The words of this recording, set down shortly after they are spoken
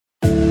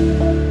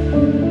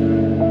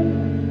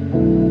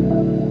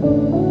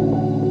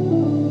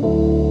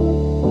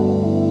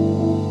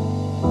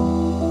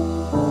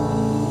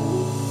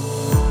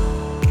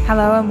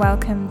Hello and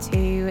welcome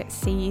to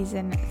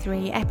Season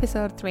 3,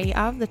 Episode 3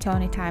 of the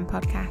Tony Time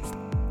Podcast.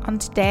 On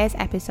today's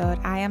episode,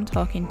 I am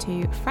talking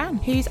to Fran,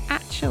 who's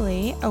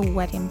actually a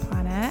wedding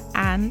planner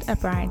and a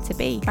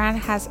bride-to-be. Fran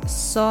has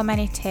so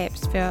many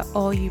tips for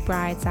all you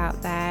brides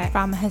out there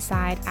from her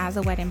side as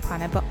a wedding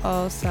planner, but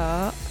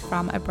also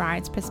from a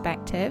bride's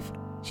perspective.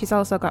 She's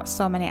also got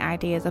so many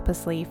ideas up her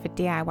sleeve for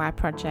DIY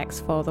projects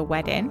for the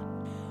wedding.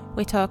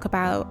 We talk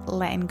about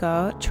letting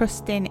go,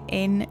 trusting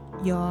in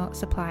your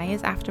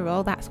suppliers. After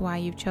all, that's why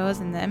you've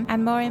chosen them.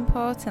 And more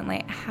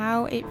importantly,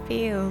 how it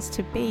feels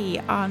to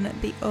be on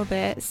the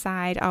other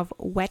side of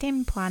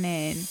wedding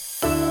planning.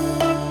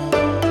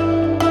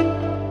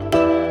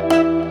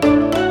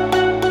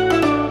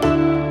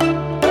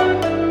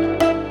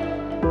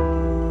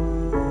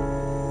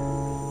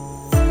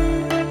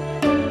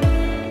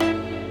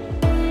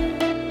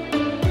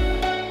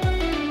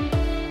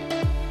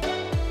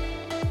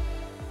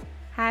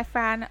 Hi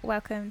Fran,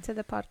 welcome to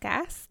the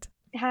podcast.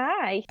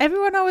 Hi.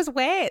 Everyone always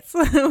waits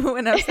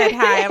when I've said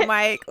hi. I'm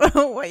like,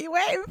 well, what are you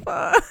waiting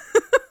for?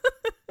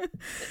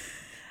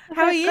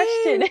 How are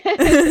you?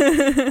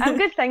 I'm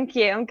good, thank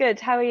you. I'm good.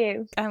 How are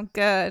you? I'm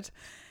good.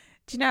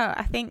 Do you know,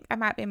 I think I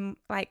might be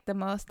like the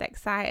most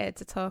excited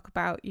to talk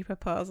about your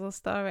proposal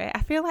story.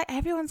 I feel like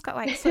everyone's got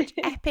like such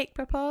epic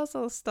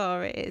proposal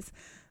stories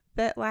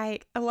that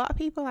like a lot of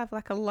people have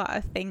like a lot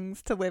of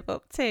things to live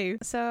up to.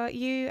 So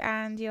you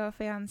and your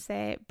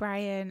fiance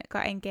Brian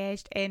got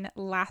engaged in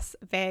Las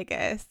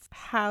Vegas.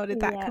 How did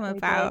that come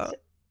about?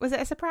 Was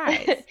it a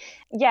surprise?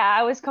 Yeah,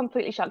 I was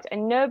completely shocked,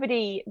 and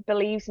nobody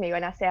believes me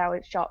when I say I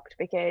was shocked,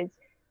 because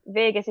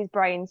Vegas is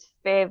Brian's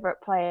favourite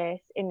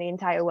place in the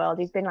entire world.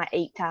 He's been like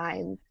 8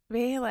 times.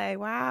 Really?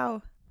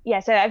 Wow.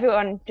 Yeah, so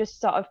everyone just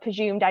sort of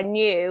presumed I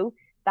knew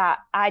that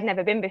I'd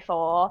never been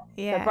before.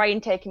 Yeah. So Brian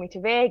taking me to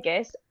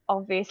Vegas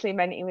obviously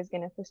meant he was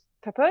going to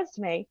propose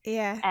to me.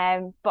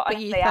 Yeah. But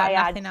you honestly, thought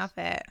nothing of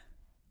it.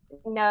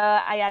 No,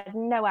 I had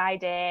no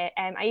idea.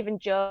 I even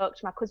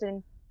joked. My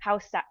cousin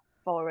house sat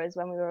for us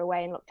when we were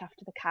away and looked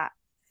after the cat.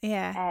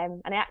 Yeah.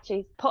 And I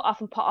actually put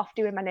off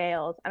doing my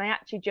nails, and I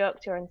actually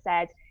joked to her and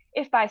said,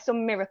 if by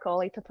some miracle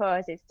he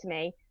proposes to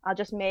me, I'll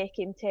just make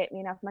him take me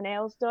and have my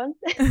nails done.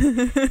 So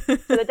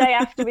the day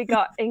after we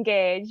got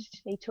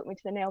engaged, he took me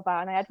to the nail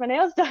bar and I had my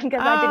nails done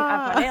because I didn't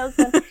have my nails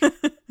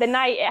done. The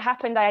night it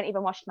happened, I hadn't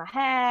even washed my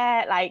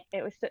hair. Like,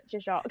 it was such a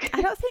shock.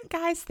 I don't think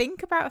guys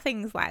think about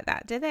things like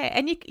that, do they?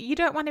 And you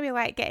don't want to be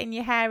like getting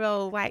your hair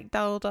all like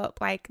dolled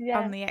up like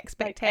on the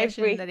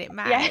expectation that it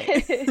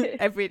might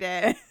every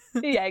day.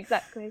 Yeah,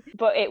 exactly.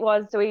 But it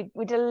was, so we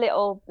did a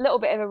little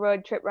bit of a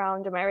road trip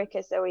around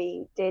America. So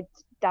we did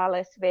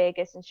Dallas,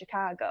 Vegas and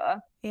Chicago.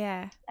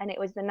 Yeah. And it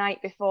was the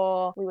night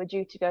before we were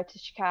due to go to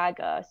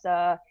Chicago.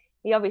 So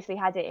he obviously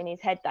had it in his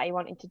head that he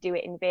wanted to do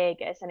it in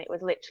Vegas, and it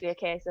was literally a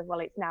case of, well,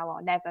 it's now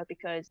or never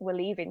because we're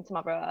leaving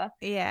tomorrow.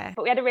 Yeah.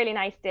 But we had a really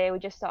nice day. We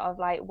just sort of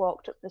like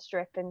walked up the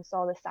strip and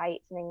saw the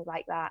sights and things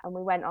like that. And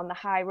we went on the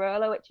High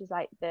Roller, which is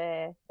like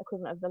the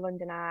equivalent of the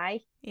London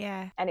Eye.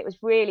 Yeah. And it was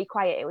really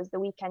quiet. It was the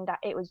week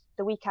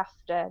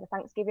after the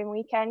Thanksgiving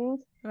weekend.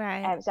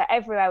 Right. So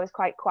everywhere was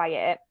quite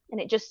quiet. And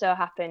it just so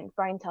happened,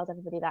 Brian tells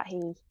everybody that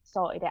he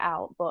sorted it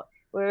out, but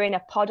we were in a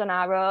pod on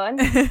our own.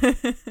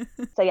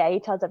 So yeah, he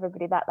tells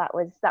everybody that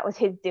was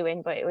his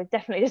doing, but it was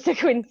definitely just a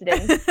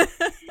coincidence.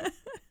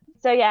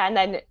 So yeah, and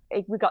then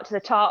we got to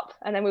the top,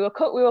 and then we were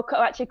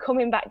actually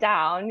coming back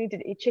down.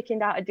 He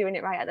chickened out of doing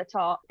it right at the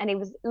top, and he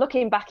was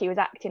looking back. He was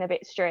acting a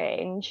bit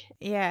strange.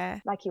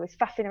 Yeah, like he was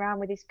faffing around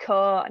with his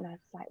coat, and I was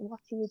like, "What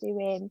are you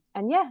doing?"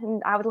 And yeah,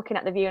 and I was looking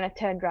at the view, and I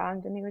turned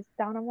around, and he was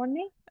down on one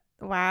knee.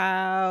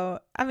 Wow.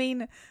 I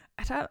mean,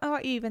 I don't know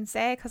what you even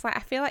say, because like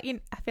I feel like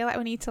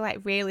we need to like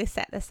really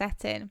set the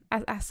setting.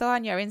 I saw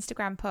on your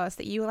Instagram post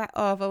that you were like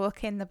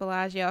overlooking the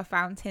Bellagio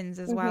fountains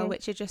as well,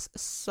 which are just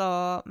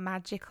so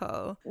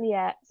magical.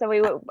 Yeah. So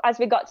as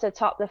we got to the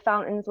top, the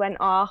fountains went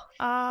off.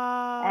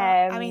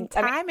 I mean,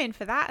 timing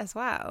for that as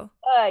well.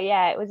 Oh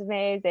yeah, it was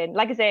amazing.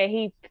 Like I say,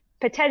 he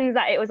pretends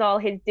that it was all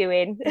his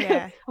doing.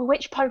 Yeah.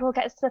 Which people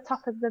gets to the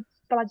top of the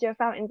Bellagio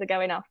fountains are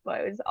going off,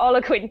 but it was all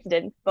a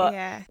coincidence. But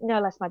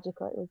no less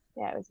magical.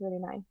 It was really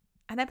nice.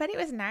 And I bet it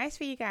was nice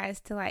for you guys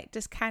to like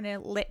just kind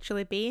of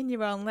literally be in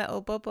your own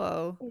little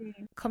bubble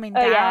coming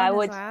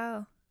down as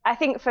well. I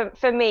think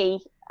for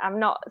me, I'm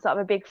not sort of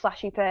a big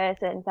flashy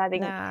person, so I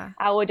think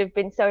I would have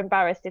been so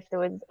embarrassed if there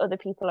was other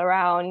people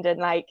around,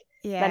 and like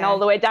then all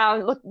the way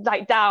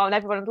down,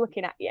 everyone was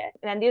looking at you.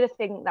 And then the other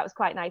thing that was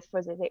quite nice for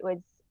us is it was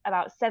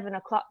about 7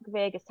 o'clock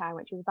Vegas time,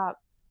 which was about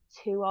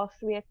 2 or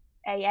 3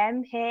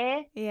 a.m.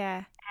 here.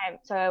 Yeah.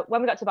 So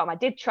when we got to the bottom, I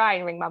did try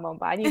and ring my mum,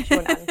 but I knew she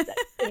wouldn't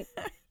answer.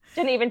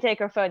 Didn't even take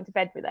her phone to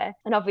bed with her.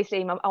 And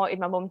obviously I wanted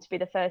my mum to be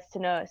the first to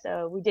know,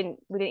 so we didn't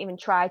even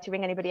try to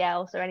ring anybody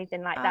else or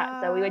anything like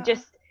that. So we were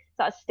just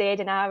sort of stayed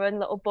in our own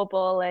little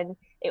bubble, and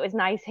it was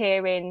nice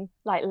hearing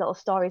like little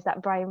stories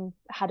that Brian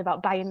had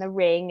about buying the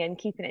ring and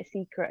keeping it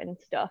secret and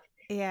stuff.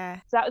 Yeah.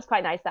 So that was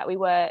quite nice that we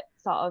were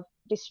sort of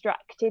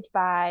distracted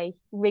by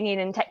ringing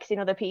and texting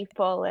other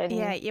people. And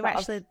yeah, you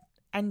actually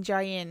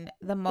enjoying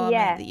the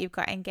moment that you've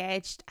got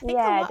engaged. I think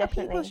a lot of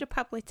people should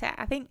probably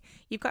I think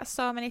you've got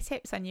so many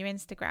tips on your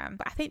Instagram,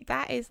 but I think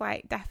that is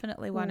like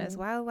definitely one as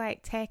well.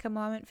 Like, take a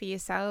moment for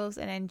yourselves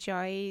and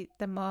enjoy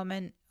the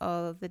moment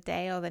or the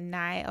day or the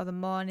night or the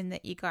morning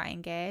that you got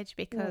engaged,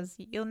 because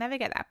you'll never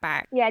get that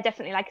back. Yeah,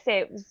 definitely. Like I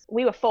say,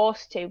 we were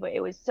forced to, but it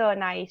was so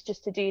nice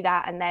just to do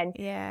that. And then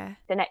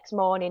the next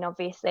morning,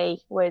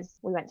 obviously, we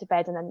went to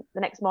bed, and then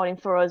the next morning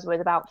for us was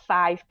about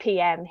 5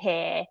 p.m.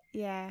 here.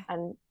 Yeah.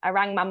 And I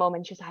rang my mum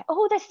and she was like,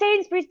 "Oh, the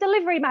Sainsbury's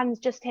delivery man's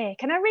just here.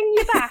 Can I ring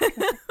you back?"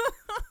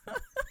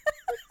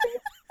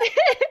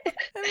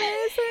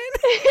 Amazing.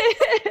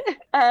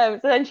 So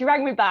then she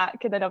rang me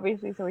back, and then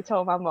obviously so we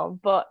told my mum.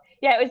 But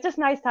yeah, it was just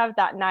nice to have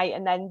that night,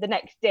 and then the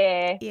next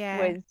day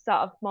was sort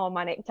of more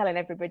manic, telling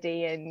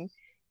everybody and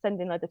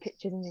sending loads of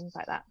pictures and things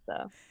like that.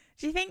 So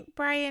do you think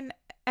Brian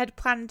had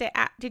planned it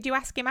did you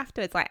ask him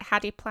afterwards, like,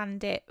 had he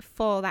planned it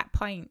for that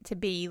point to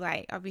be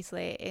like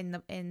obviously in the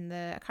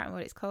I can't remember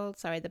what it's called,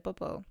 sorry, the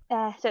bubble,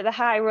 so the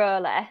high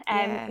roller?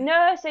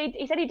 No, so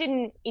he said he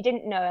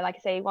didn't know. Like I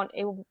say,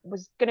 it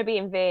was going to be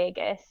in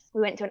Vegas.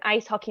 We went to an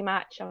ice hockey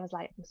match. I was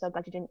like, I'm so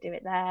glad you didn't do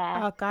it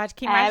there. Oh god,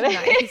 can you imagine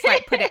that? He's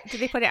like, did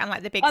they put it on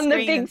like the big on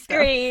screen? The big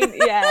screen,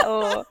 yeah.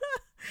 Or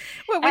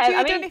what would you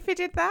have done if he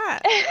did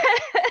that?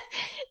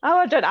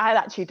 I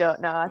actually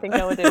don't know. I think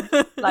I would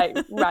have like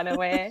ran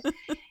away.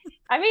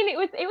 I mean, it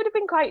would have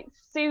been quite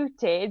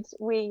suited.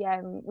 We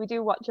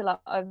do watch a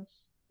lot of,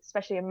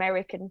 especially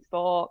American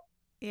sport.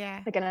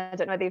 Yeah. Again, I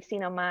don't know if you've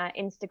seen on my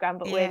Instagram,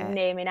 but we're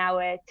naming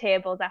our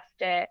tables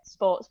after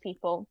sports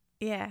people.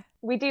 Yeah.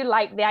 We do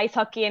like the ice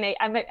hockey,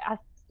 and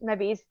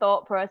maybe his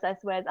thought process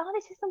was, "Oh,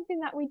 this is something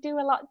that we do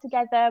a lot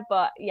together,"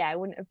 but yeah, it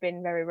wouldn't have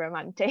been very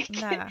romantic.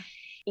 No.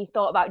 He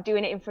thought about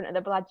doing it in front of the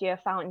Bellagio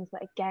fountains,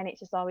 but again, it's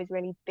just always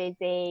really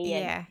busy.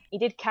 Yeah.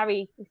 And he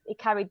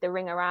carried the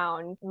ring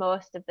around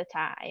most of the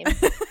time.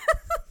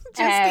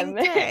 Just in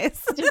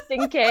case. Just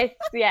in case,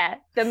 yeah,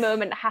 the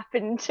moment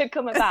happened to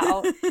come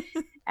about.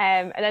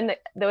 And then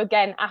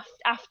again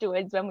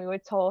afterwards when we were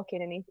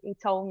talking, and he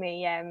told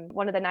me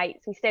one of the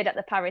nights we stayed at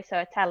the Paris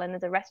Hotel, and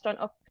there's a restaurant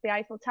up the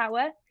Eiffel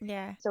Tower.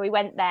 Yeah. So we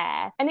went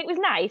there, and it was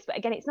nice, but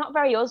again, it's not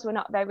very us. We're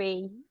not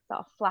very sort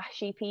of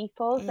flashy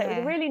people. So it was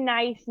a really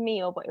nice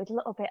meal, but it was a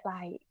little bit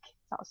like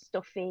sort of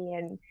stuffy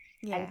and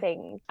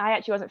things. I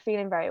actually wasn't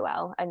feeling very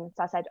well, and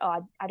so I said,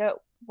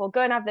 we'll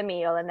go and have the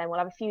meal, and then we'll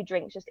have a few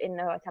drinks just in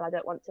the hotel. I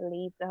don't want to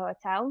leave the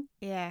hotel.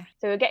 Yeah.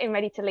 So we were getting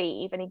ready to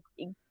leave, and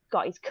he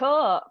got his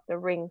coat, the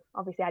ring.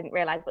 Obviously, I didn't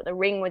realise, but the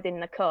ring was in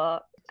the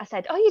coat. I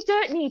said, "Oh, you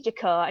don't need your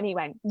coat," and he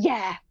went,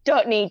 "Yeah,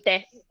 don't need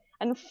this,"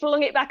 and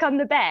flung it back on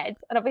the bed.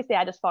 And obviously,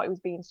 I just thought he was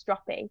being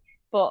stroppy,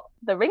 but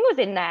the ring was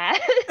in there.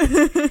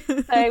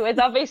 So he was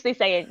obviously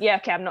saying, "Yeah,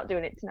 okay, I'm not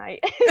doing it tonight."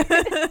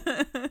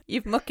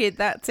 You've muckied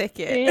that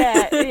ticket.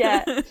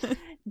 Yeah.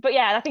 But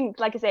yeah, I think,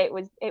 like I say, it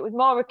was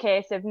more a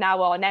case of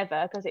now or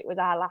never, because it was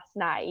our last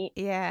night.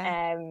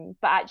 Yeah.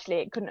 But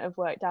actually, it couldn't have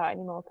worked out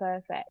any more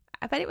perfect.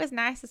 I bet it was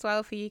nice as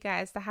well for you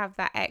guys to have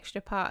that extra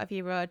part of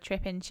your road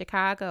trip in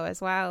Chicago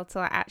as well, to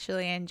like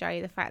actually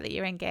enjoy the fact that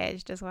you're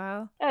engaged as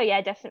well. Oh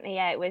yeah, definitely.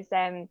 Yeah, it was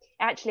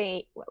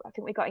actually, I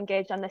think we got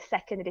engaged on the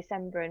 2nd of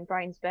December, and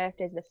Brian's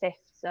birthday is the 5th,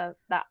 so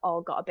that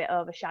all got a bit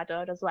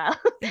overshadowed as well.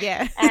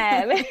 Yeah.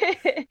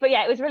 But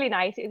yeah, it was really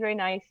nice. It was really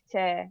nice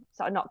to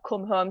sort of not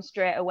come home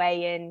straight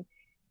away. And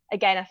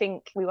again, I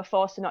think we were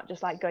forced to not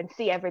just like go and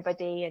see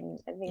everybody and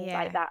things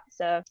like that.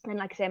 So, and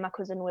like I say, my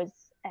cousin was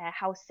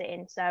house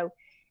sitting, so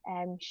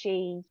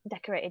she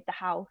decorated the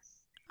house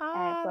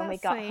when we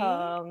got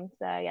home.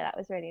 So yeah, that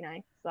was really nice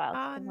as well.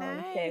 Oh,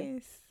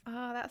 nice.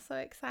 Oh, that's so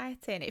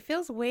exciting. It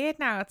feels weird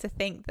now to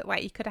think that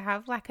like you could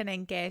have like an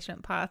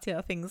engagement party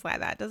or things like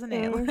that, doesn't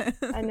it?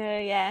 I know,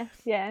 yeah.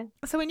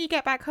 So when you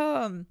get back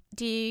home,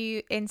 do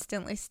you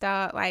instantly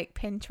start like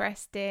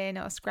Pinteresting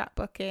or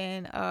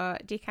scrapbooking, or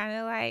do you kind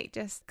of like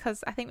just,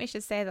 because I think we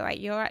should say that like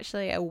you're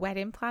actually a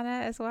wedding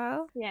planner as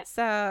well. Yeah.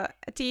 So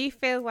do you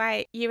feel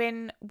like you're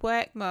in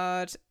work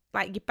mode,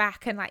 like you're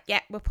back and like,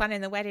 we're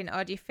planning the wedding,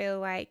 or do you feel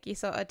like you're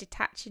sort of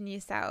detaching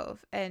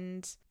yourself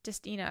and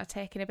just,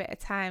 taking a bit of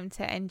time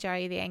to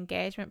enjoy the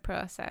engagement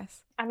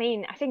process? I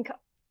mean, I think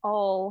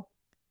all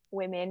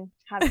women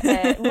have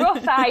a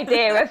rough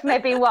idea of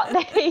maybe what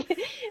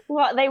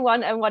they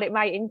want and what it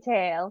might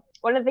entail.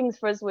 One of the things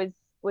for us was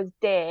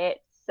dates.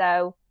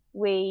 So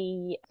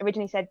we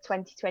originally said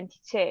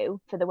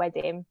 2022 for the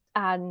wedding,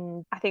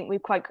 and I think we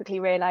quite quickly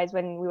realised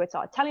when we were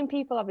sort of telling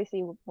people,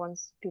 obviously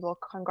once people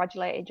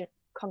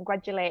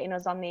congratulating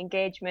us on the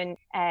engagement,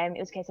 it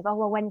was a case of, oh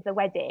well, when's the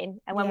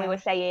wedding? And when we were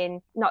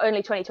saying not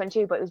only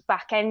 2022 but it was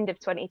back end of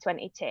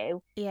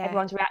 2022,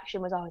 everyone's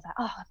reaction was always like,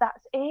 oh,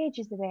 that's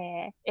ages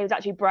away. It was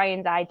actually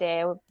Brian's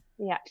idea.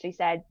 He actually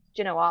said,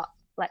 do you know what,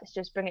 let's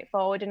just bring it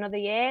forward another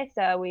year.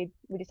 So we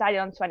decided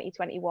on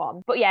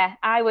 2021. But yeah,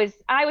 I was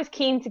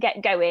keen to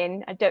get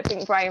going. I don't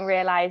think Brian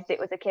realised it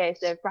was a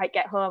case of, right,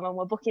 get home and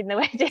we're booking the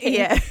wedding.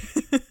 Yeah.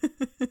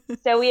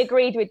 So we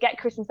agreed we'd get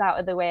Christmas out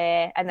of the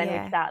way, and then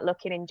Yeah. we'd start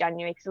looking in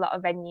January, because a lot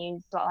of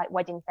venues, a lot like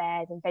wedding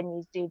fairs and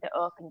venues, do the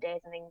open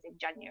days and things in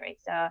January.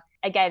 So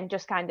again,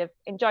 just kind of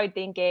enjoyed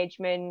the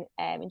engagement,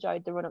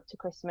 enjoyed the run up to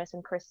Christmas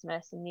and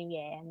New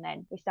Year, and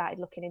then we started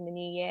looking in the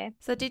new year.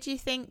 So did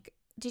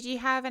you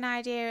have an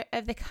idea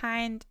of the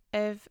kind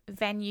of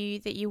venue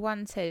that you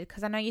wanted?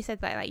 Because I know you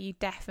said that like you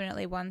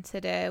definitely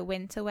wanted a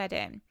winter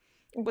wedding.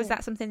 Was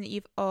that something that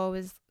you've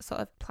always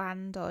sort of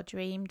planned or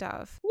dreamed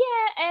of? Yeah,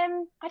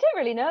 I don't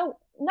really know.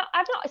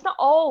 It's not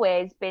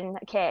always been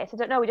a case. I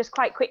don't know. We just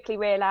quite quickly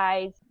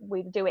realised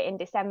we'd do it in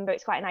December.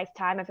 It's quite a nice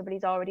time.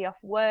 Everybody's already off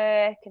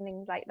work and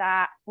things like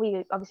that.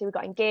 We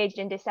got engaged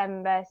in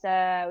December,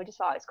 so we just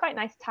thought it's quite a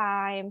nice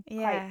time.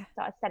 Yeah. Quite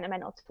sort of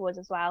sentimental to us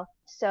as well.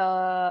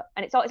 So,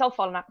 and it's all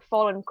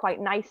fallen quite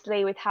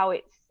nicely with how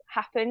it's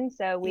happened.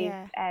 So we've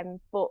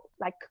booked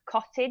like a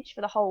cottage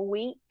for the whole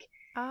week.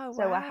 Oh,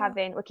 so wow.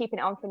 we're keeping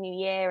it on for New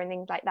Year and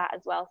things like that as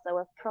well. So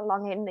we're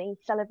prolonging the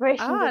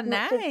celebrations Oh, as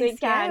much as we nice.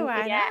 Yeah, can.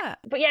 why not?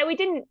 But yeah, we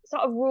didn't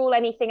sort of rule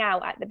anything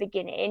out at the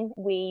beginning.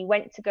 We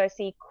went to go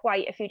see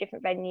quite a few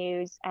different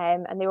venues,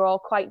 and they were all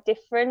quite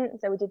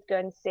different. So we did go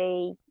and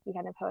see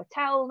kind of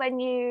hotel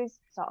venues,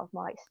 sort of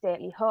more like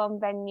stately home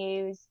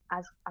venues,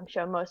 as I'm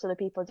sure most other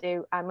people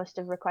do. I must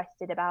have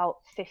requested about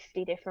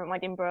 50 different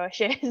wedding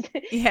brochures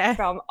Yeah.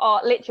 from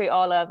literally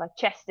all over,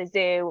 Chester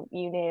Zoo,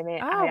 you name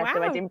it. Oh, I had wow. the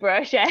wedding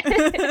brochure.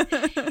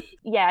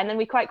 Yeah, and then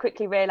we quite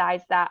quickly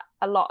realised that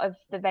a lot of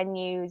the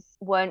venues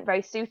weren't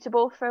very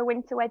suitable for a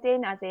winter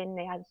wedding, as in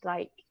they had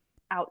like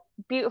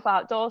beautiful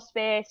outdoor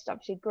space,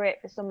 obviously great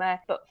for summer,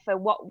 but for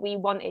what we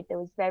wanted, there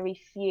was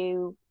very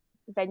few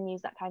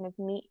venues that kind of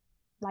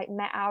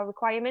met our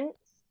requirements.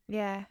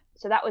 Yeah.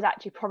 So that was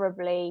actually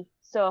probably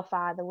so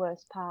far the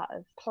worst part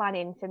of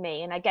planning for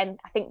me. And again,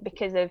 I think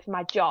because of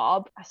my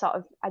job,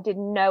 I did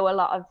know a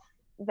lot of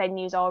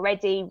venues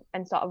already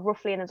and sort of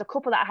roughly, and there's a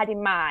couple that I had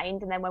in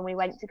mind, and then when we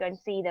went to go and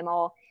see them,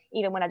 or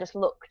even when I just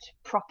looked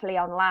properly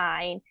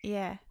online,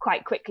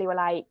 quite quickly we're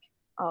like,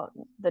 oh,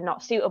 they're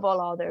not suitable,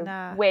 or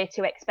they're way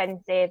too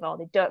expensive, or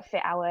they don't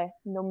fit our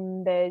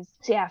numbers.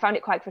 So yeah, I found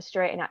it quite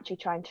frustrating actually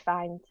trying to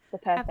find the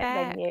perfect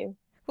venue.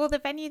 Well, the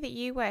venue that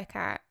you work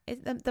at is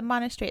the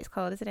monastery, it's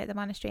called, isn't it? The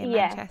monastery in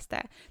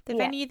Manchester. The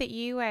venue that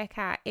you work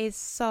at is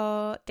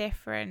so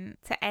different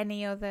to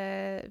any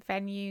other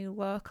venue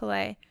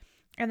locally.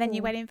 And then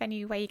your wedding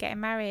venue where you're getting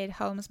married,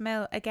 Holmes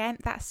Mill, again,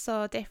 that's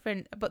so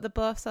different, but they're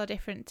both so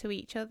different to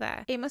each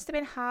other. It must have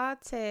been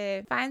hard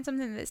to find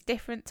something that's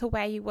different to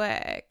where you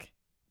work,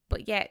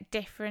 but yet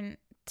different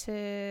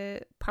to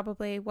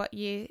probably what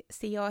you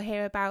see or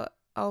hear about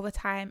all the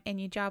time in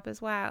your job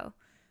as well.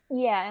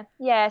 Yeah.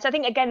 So I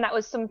think, again, that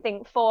was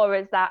something for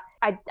us that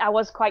I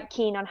was quite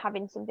keen on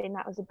having something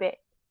that was a bit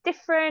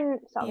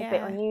different, sort of a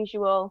bit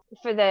unusual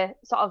for the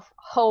sort of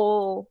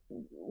whole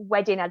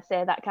wedding, I'd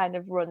say, that kind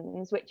of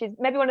runs, which is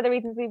maybe one of the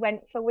reasons we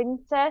went for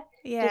winter.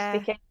 Just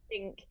because I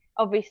think,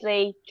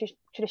 obviously,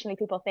 traditionally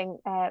people think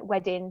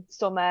wedding,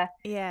 summer.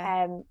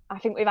 I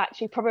think we've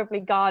actually probably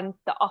gone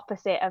the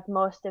opposite of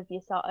most of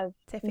your sort of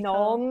typical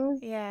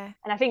norms. And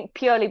I think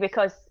purely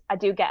because I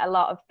do get a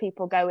lot of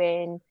people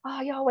going,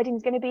 oh, your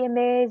wedding's going to be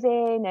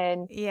amazing,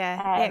 and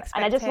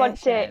and I just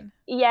want to,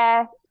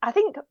 I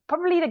think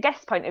probably the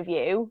guest point of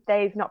view,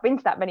 they've not been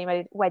to that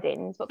many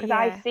weddings, but because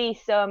I see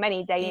so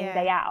many day in,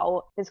 day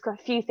out, there's a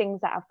few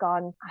things that I've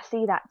gone, I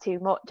see that too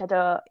much. I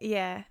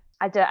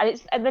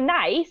don't, and they're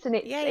nice and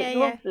it's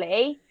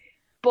lovely,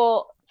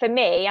 but for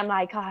me, I'm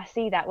like, oh, I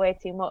see that way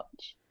too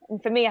much.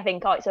 And for me, I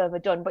think, oh, it's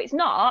overdone, but it's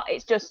not.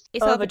 It's just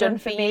overdone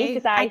for me,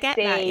 because I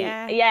see,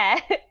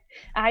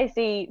 I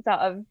see sort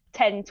of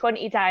 10,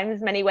 20 times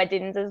as many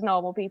weddings as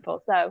normal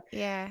people. So do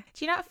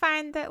you not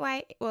find that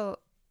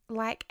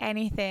like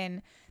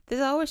anything,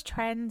 there's always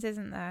trends,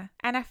 isn't there?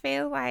 And I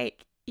feel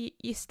like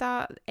you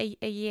start a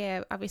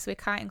year, obviously we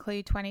can't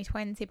include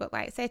 2020, but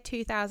like say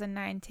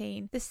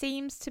 2019, there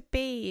seems to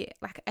be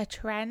like a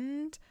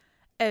trend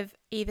of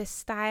either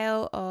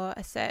style or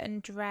a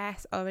certain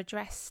dress or a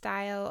dress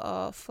style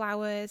or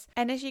flowers,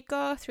 and as you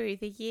go through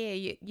the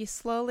year you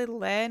slowly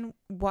learn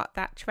what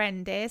that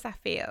trend is. I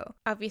feel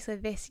obviously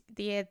this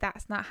year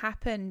that's not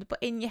happened, but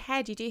in your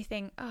head you do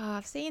think, oh,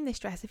 I've seen this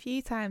dress a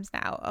few times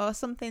now, or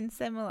something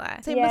similar.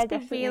 So it must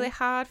be really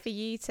hard for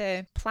you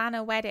to plan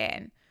a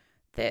wedding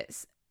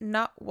that's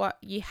not what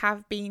you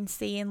have been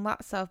seeing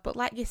lots of, but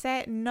like you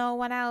said, no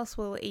one else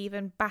will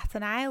even bat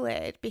an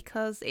eyelid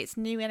because it's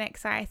new and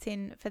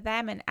exciting for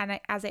them, and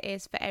as it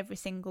is for every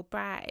single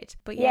bride.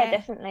 But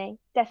definitely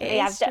it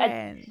is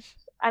strange.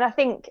 And I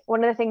think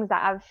one of the things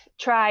that I've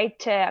tried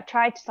to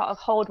sort of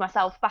hold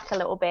myself back a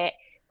little bit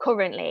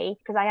currently,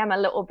 because I am a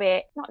little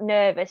bit, not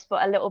nervous,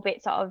 but a little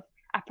bit sort of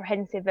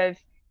apprehensive of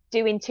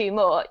doing too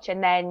much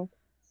and then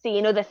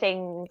seeing other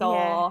things,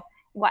 or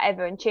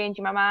whatever and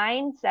changing my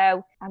mind.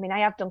 So I mean, I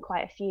have done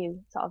quite a few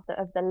sort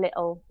of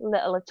the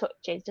littler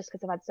touches just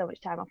because I've had so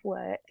much time off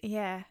work.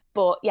 Yeah.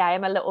 But yeah,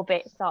 I'm a little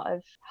bit sort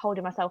of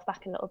holding myself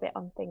back a little bit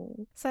on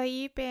things. So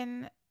you've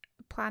been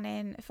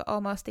planning for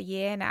almost a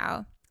year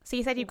now. So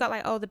you said you've got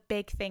like all the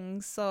big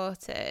things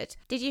sorted.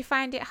 Did you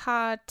find it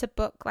hard to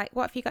book? Like,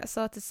 what have you got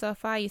sorted so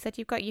far? You said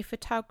you've got your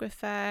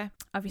photographer,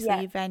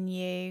 obviously your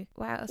venue.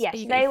 What else? Yes,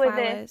 you they got your were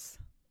flowers?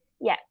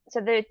 So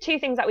the two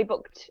things that we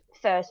booked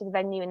first were the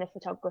venue and the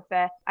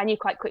photographer. I knew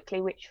quite quickly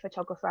which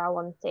photographer I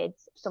wanted,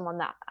 someone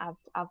that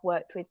I've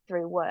worked with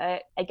through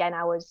work. Again,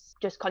 I was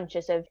just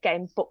conscious of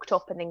getting booked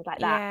up and things like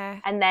that. Yeah.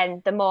 And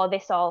then the more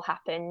this all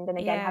happened, and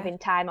again, having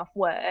time off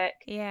work,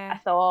 Yeah. I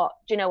thought,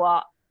 do you know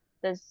what?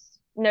 There's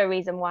no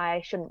reason why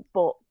I shouldn't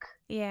book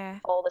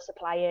all the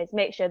suppliers,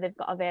 make sure they've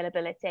got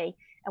availability,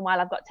 and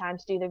while I've got time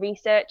to do the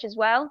research as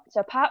well.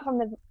 So apart from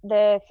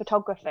the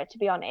photographer, to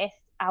be honest,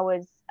 I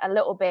was a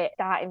little bit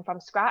starting from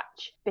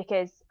scratch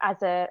because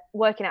as a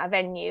working at a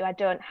venue, I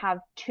don't have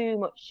too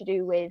much to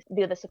do with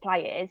the other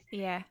suppliers.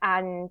 Yeah.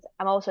 And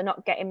I'm also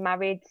not getting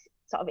married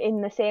sort of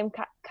in the same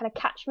kind of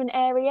catchment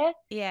area.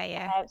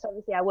 Yeah. So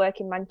obviously I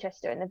work in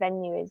Manchester and the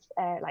venue is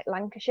like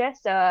Lancashire.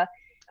 So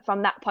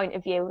from that point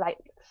of view, like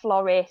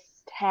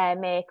florist, hair,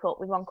 makeup,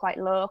 we want quite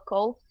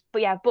local.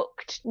 But yeah, I've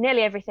booked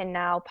nearly everything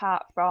now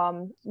apart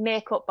from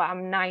makeup, but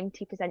I'm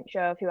 90%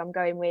 sure of who I'm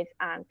going with,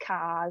 and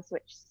cars,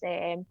 which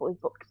same. But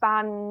we've booked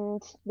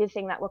band. The other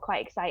thing that we're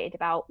quite excited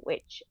about,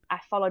 which I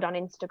followed on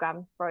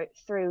Instagram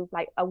through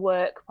like a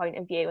work point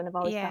of view, and I've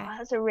always thought,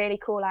 that's a really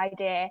cool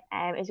idea,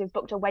 is we've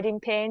booked a wedding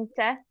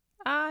painter.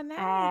 Oh,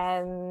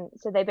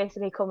 nice. So they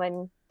basically come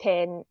and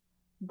paint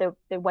the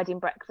wedding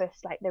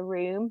breakfast, like the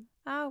room.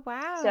 Oh,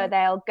 wow. So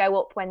they'll go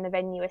up when the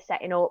venue is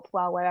setting up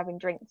while we're having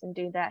drinks and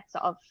do their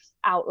sort of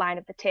outline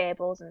of the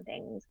tables and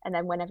things. And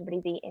then when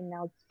everybody's eating,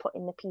 they'll put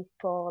in the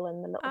people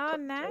and the little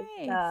touches.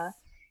 Nice. So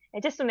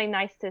it's just something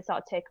nice to sort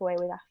of take away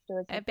with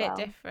afterwards. A bit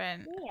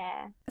different.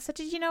 Yeah. So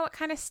did you know what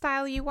kind of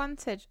style you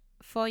wanted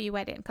for your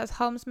wedding? Because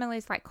Holmes Mill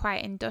is like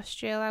quite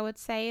industrial, I would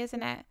say,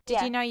 isn't it?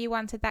 Did you know you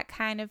wanted that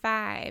kind of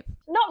vibe?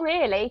 Not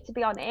really, to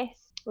be honest.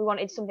 We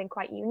wanted something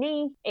quite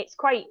unique. It's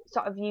quite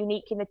sort of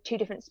unique in the two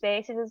different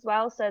spaces as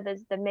well. So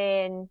there's the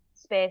main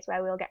space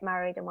where we'll get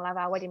married and we'll have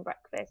our wedding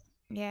breakfast.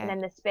 Yeah. And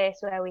then the space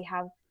where we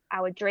have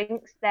our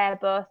drinks. They're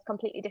both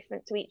completely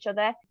different to each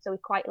other. So we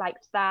quite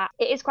liked that.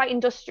 It is quite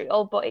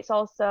industrial, but it's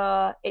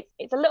also,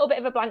 it's a little bit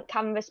of a blank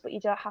canvas, but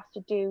you don't have to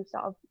do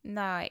sort of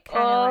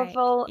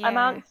oval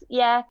amounts.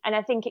 Yeah. And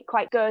I think it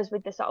quite goes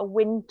with the sort of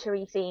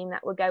wintry theme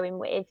that we're going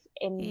with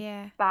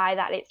by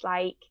that it's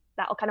like,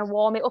 that'll kind of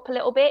warm it up a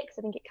little bit because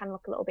I think it can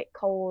look a little bit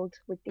cold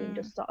with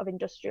the sort of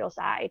industrial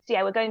side. So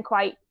yeah, we're going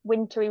quite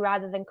wintry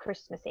rather than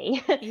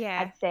Christmassy,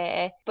 I'd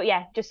say. But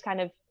yeah, just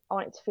kind of, I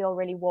want it to feel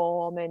really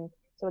warm, and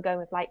so we're going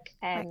with like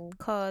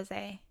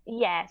cozy.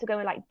 Yeah, so we're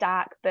going with like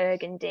dark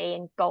burgundy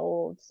and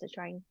golds to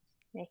try and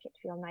make it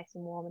feel nice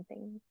and warm and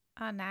things.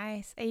 Oh,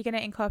 nice. Are you going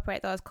to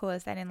incorporate those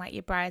colours then in like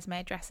your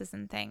bridesmaid dresses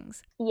and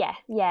things? Yeah.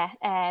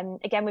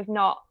 Again, we've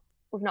not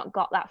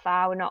got that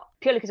far. We're not,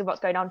 purely because of what's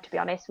going on, to be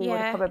honest. We would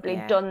have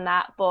probably done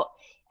that, but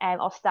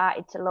I've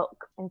started to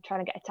look and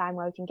trying to get a time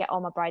where we can get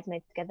all my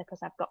bridesmaids together because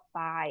I've got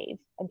 5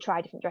 and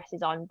try different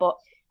dresses on. But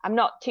I'm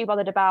not too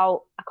bothered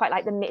about, I quite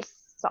like the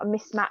sort of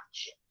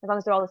mismatch. As long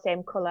as they're all the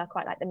same colour, I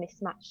quite like the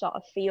mismatch sort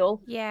of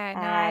feel. Yeah,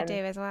 no, I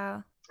do as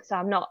well. So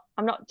I'm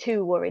not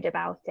too worried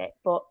about it,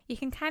 but you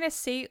can kind of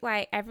suit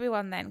like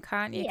everyone then,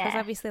 can't you? Because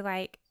obviously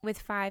like with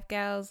 5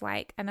 girls,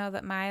 like I know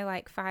that my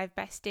like 5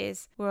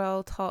 besties were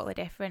all totally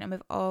different, and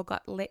we've all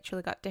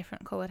literally got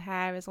different coloured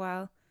hair as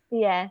well.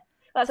 Yeah.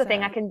 That's the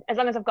thing, I can, as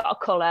long as I've got a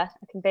colour,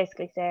 I can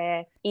basically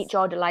say each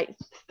order like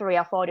 3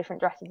 or 4 different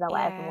dresses or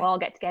whatever, and we'll all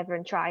get together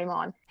and try them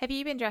on. Have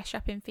you been dress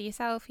shopping for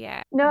yourself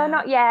yet? No,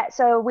 not yet.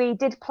 So we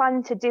did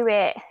plan to do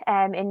it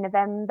in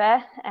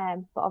November,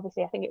 but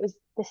obviously I think it was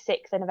the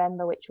 6th of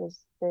November, which was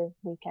the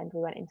weekend we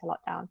went into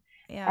lockdown.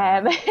 Yeah,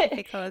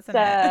 because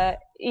so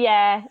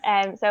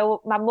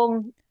my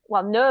mum,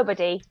 well,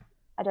 nobody,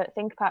 I don't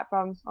think, apart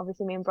from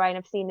obviously me and Brian,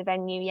 have seen the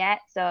venue yet,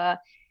 so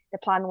the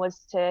plan was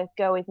to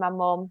go with my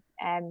mum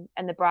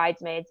and the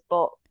bridesmaids,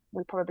 but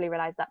we probably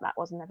realised that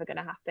wasn't ever going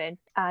to happen,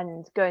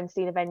 and go and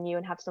see the venue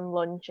and have some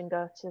lunch and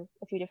go to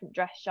a few different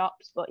dress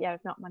shops. But yeah,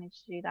 we've not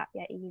managed to do that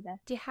yet either.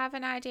 Do you have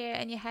an idea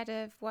in your head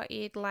of what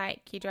you'd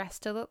like your dress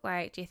to look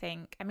like, do you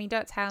think? I mean,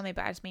 don't tell me,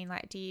 but I just mean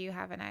like, do you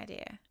have an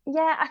idea?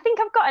 Yeah, I think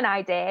I've got an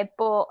idea,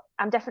 but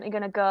I'm definitely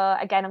going to go,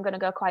 again, I'm going to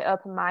go quite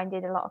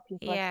open-minded. A lot of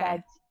people have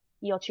said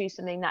you'll choose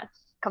something that's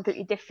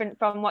completely different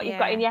from what you've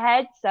got in your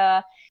head,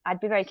 so I'd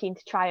be very keen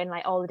to try and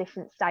like all the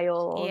different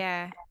styles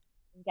and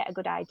get a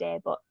good idea.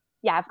 But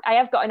yeah, I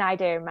have got an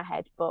idea in my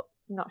head, but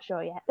I'm not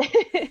sure yet.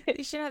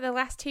 You know, the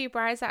last 2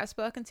 brides that I've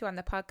spoken to on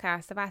the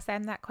podcast, I've asked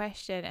them that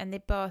question and they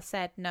both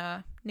said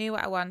no, knew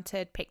what I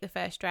wanted, picked the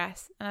first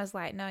dress. And I was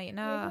like, no, you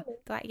know. Really?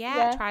 They're like,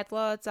 I tried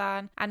loads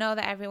on. I know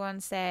that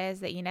everyone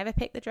says that you never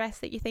pick the dress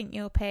that you think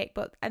you'll pick,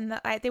 but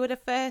like they were the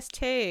first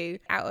 2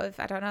 out of,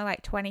 I don't know,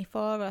 like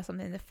 24 or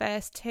something, the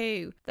first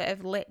 2 that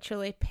have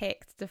literally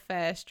picked the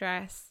first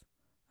dress.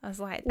 I was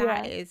like,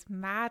 that is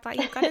mad. Like,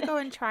 you've got to go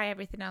and try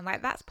everything on.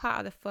 Like, that's part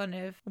of the fun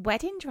of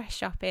wedding dress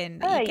shopping.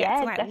 That you get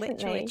to like definitely.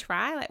 literally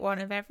try like one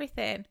of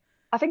everything.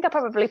 I think I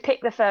probably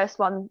picked the first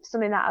one,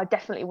 something that I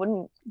definitely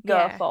wouldn't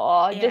go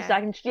for. Just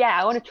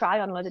I want to try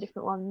on loads of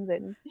different ones.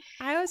 And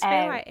I always feel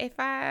like if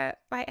I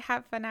like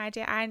have an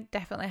idea, I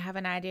definitely have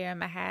an idea in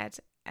my head.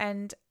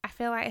 And I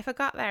feel like if I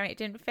got there and it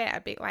didn't fit,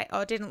 I'd be like,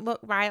 or didn't look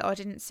right or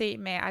didn't suit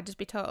me, I'd just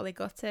be totally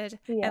gutted.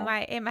 Yeah. And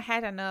like in my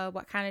head, I know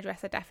what kind of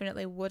dress I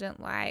definitely wouldn't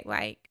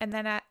like. And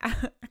then I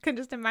can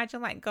just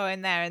imagine like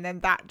going there and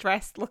then that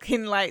dress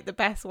looking like the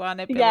best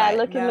one. I'd be like,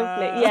 looking no.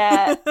 lovely.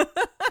 Yeah.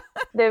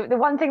 The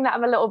one thing that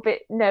I'm a little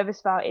bit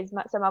nervous about is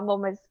my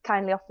mum has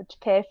kindly offered to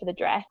pay for the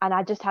dress, and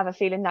I just have a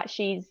feeling that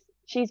she's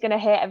going to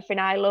hate everything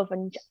I love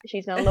and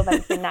she's going to love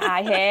everything that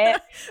I hate.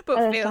 But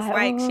and feels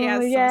like she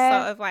has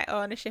some sort of like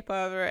ownership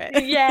over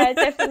it. Yeah,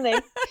 definitely.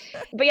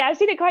 But yeah, I've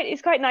seen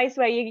it's quite nice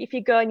where if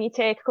you go and you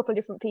take a couple of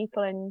different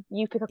people and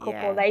you pick a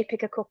couple, they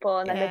pick a couple,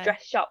 and then the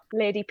dress shop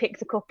lady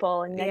picks a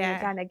couple, and then you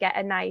kind of get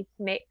a nice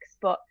mix.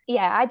 But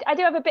yeah, I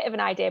do have a bit of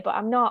an idea, but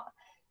I'm not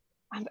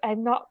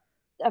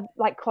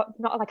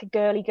like a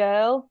girly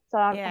girl, so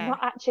I'm not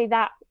actually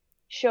that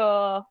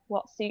sure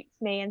what suits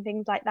me and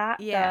things like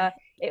that. So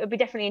it would be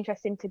definitely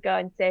interesting to go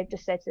and say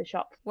to the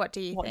shop, what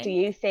do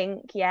you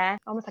think? Yeah,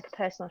 almost like a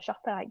personal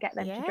shopper, like get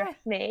them to dress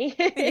me.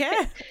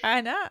 Yeah,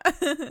 I know.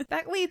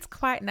 That leads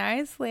quite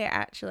nicely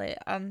actually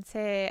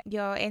onto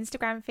your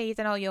Instagram feeds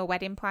and all your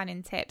wedding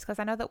planning tips, because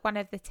I know that one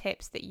of the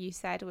tips that you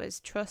said was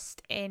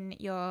trust in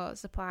your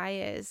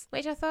suppliers,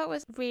 which I thought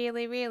was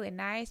really, really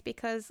nice,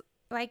 because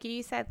like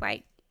you said,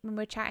 like when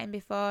we were chatting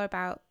before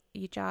about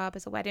your job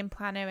as a wedding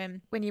planner,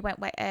 and when you went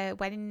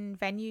wedding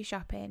venue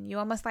shopping, you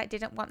almost like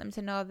didn't want them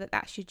to know that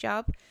that's your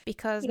job,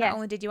 because not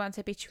only did you want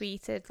to be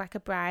treated like a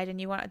bride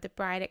and you wanted the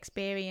bride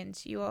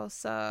experience, you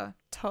also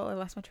totally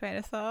lost my train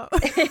of thought.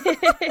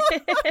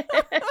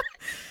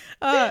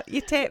 Oh,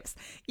 your tips.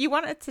 You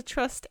wanted to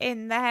trust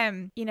in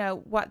them, you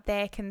know, what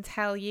they can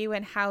tell you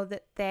and how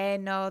that they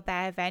know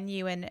their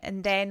venue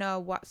and they know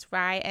what's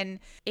right. And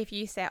if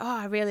you say, oh,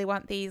 I really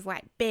want these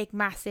like big,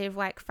 massive,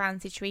 like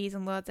fancy trees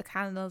and loads of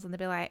candles, and they'll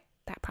be like,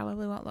 that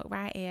probably won't look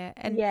right here.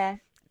 And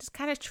just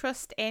kind of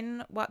trust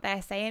in what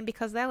they're saying,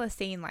 because they'll have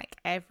seen like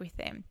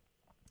everything.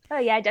 Oh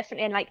yeah,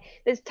 definitely. And like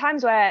there's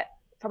times where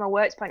from a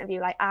work's point of view,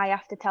 like I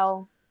have to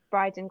tell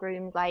brides and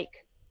grooms like,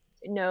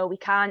 no, we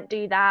can't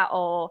do that,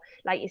 or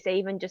like you say,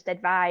 even just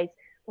advise,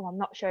 oh, I'm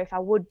not sure if I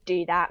would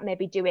do that,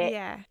 maybe do it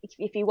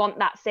if you want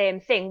that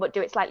same thing, but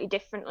do it slightly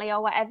differently or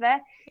whatever.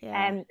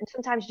 And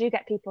sometimes you do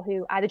get people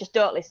who either just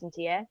don't listen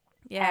to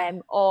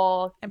you,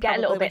 or and get a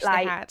little bit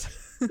like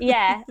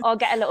or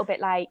get a little bit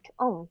like,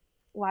 oh,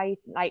 why are you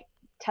like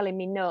telling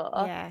me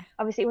no?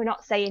 Obviously we're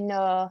not saying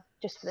no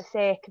just for the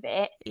sake of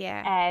it.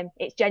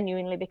 It's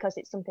genuinely because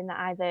it's something that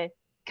either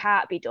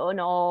can't be done,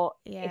 or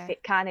if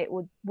it can, it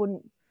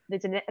wouldn't.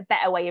 There's a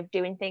better way of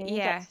doing things,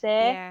 let's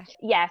say.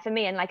 For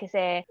me, and like I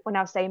say, when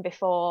I was saying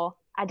before,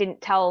 I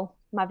didn't tell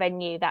my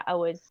venue that I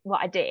was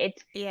what I did.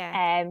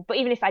 But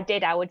even if I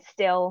did, I would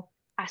still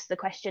ask the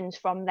questions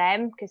from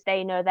them, because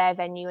they know their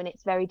venue and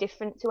it's very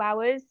different to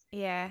ours.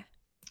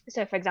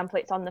 So for example,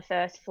 it's on the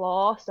first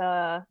floor,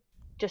 so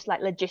just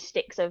like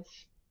logistics of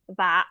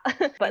that.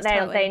 But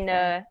they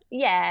know,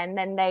 and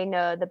then they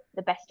know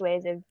the best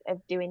ways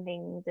of doing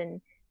things and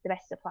the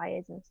best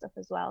suppliers and stuff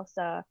as well.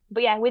 So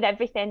but yeah, with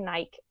everything,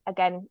 like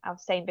again, I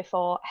was saying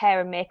before,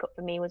 hair and makeup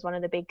for me was one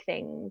of the big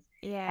things.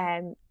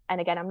 And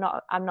again, I'm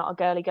not a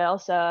girly girl,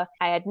 so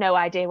I had no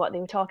idea what they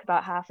were talking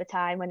about half the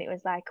time when it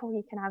was like, oh,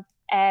 you can have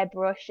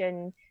airbrush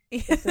and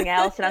something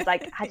else, and I was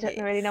like, I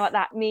don't really know what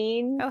that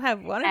means. I'll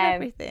have one of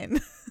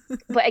everything.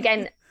 But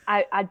again,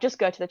 I just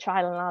go to the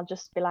trial and I'll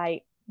just be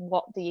like,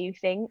 what do you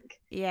think?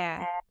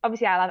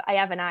 Obviously I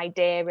have an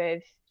idea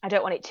of, I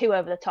don't want it too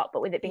over the top,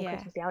 but with it being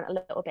Christmassy, I want a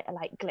little bit of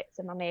like glitz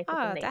in my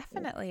makeup. Oh,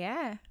 definitely,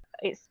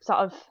 It's sort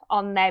of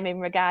on them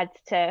in regards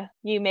to,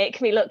 you make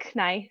me look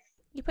nice.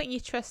 You're putting your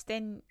trust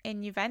in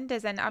your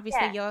vendors, and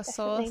obviously you're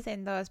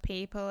sourcing those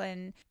people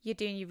and you're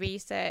doing your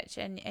research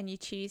and you're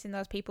choosing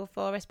those people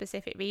for a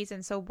specific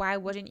reason. So why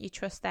wouldn't you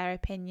trust their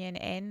opinion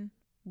in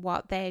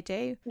what they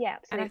do? Yeah,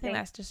 absolutely. And I think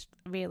that's just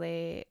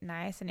really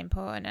nice and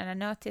important. And I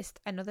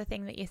noticed another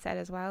thing that you said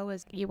as well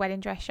was your wedding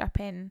dress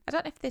shopping. I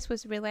don't know if this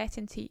was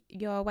relating to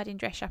your wedding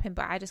dress shopping,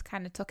 but I just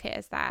kind of took it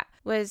as that,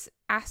 was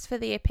ask for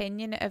the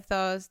opinion of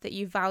those that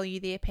you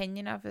value the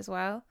opinion of as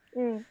well.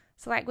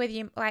 So like with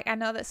you, like I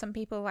know that some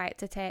people like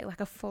to take like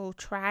a full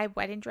tribe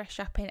wedding dress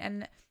shopping,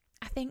 and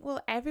I think,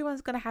 well,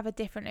 everyone's going to have a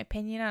different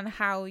opinion on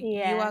how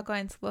you are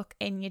going to look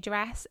in your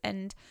dress.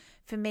 And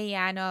for me,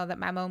 I know that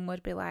my mum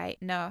would be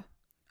like, no,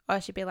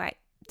 or she'd be like,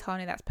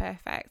 Tony, that's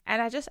perfect.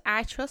 And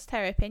I trust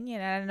her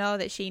opinion, and I know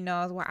that she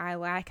knows what I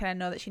like, and I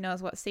know that she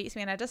knows what suits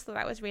me. And I just thought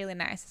that was really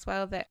nice as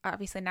well, that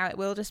obviously now it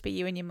will just be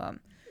you and your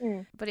mum.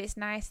 But it's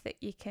nice that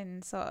you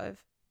can sort of,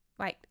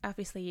 like,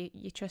 obviously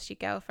you trust your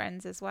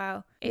girlfriends as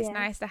well. It's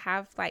nice to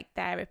have like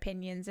their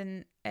opinions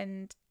and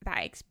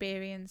that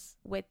experience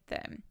with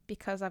them,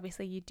 because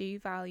obviously you do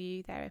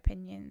value their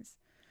opinions.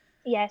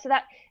 So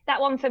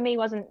that one for me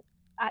wasn't,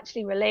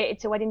 actually related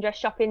to wedding dress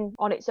shopping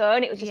on its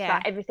own. It was just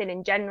about everything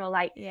in general.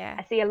 Like,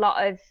 I see a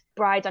lot of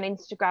brides on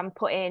Instagram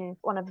putting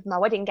one of my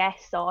wedding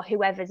guests or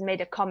whoever's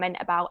made a comment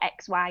about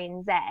X, Y,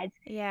 and Z.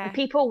 Yeah. And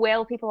people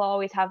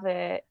always have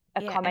a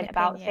comment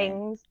about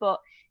things, but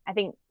I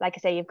think, like I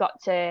say, you've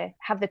got to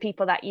have the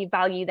people that you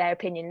value their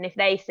opinion. And if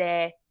they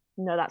say,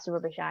 no, that's a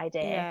rubbish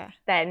idea,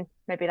 then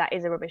maybe that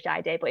is a rubbish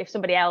idea. But if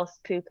somebody else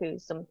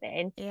poo-poos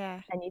something,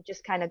 then you've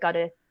just kind of got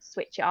to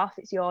switch it off.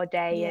 It's your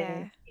day,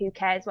 and who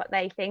cares what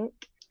they think.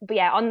 But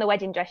yeah, on the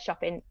wedding dress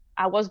shopping,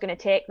 I was going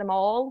to take them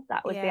all.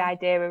 That was the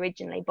idea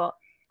originally. But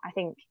I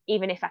think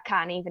even if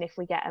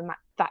we get a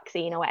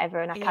vaccine or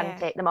whatever, and I can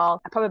take them all,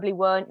 I probably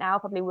won't now. I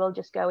probably will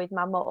just go with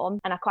my mum.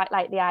 And I quite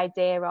like the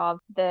idea of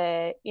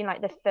the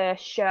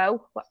first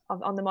show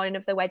on the morning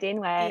of the wedding,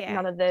 where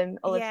none of them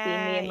will have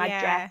seen me in my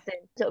dress,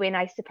 and so it'll be a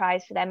nice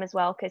surprise for them as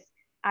well, because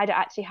I don't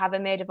actually have a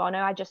maid of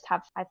honor.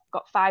 I've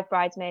got 5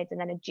 bridesmaids and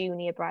then a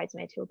junior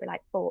bridesmaid who will be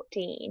like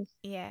 14.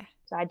 Yeah.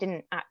 So I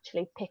didn't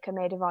actually pick a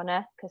maid of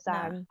honor because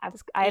I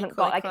haven't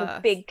got like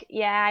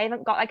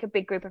a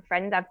big group of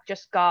friends. I've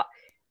just got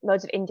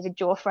loads of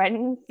individual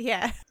friends.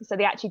 Yeah. So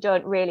they actually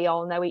don't really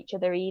all know each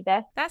other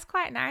either. That's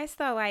quite nice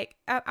though. Like,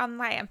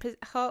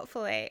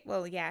 hopefully,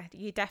 well, yeah,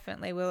 you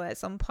definitely will at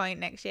some point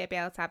next year be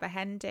able to have a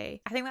hen do.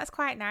 I think that's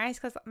quite nice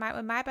because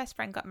when my best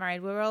friend got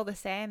married, we were all the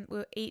same.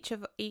 Each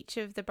of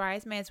the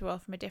bridesmaids were all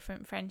from a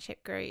different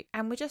friendship group,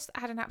 and we just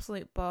had an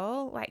absolute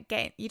ball. Like,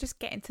 you're just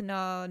getting to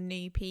know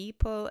new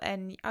people,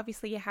 and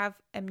obviously you have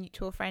a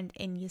mutual friend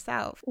in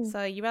yourself,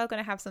 so you're all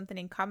going to have something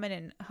in common,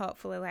 and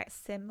hopefully like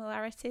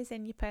similarities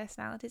in your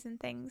personality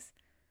and things.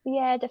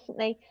 Yeah,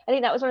 definitely. I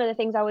think that was one of the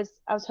things I was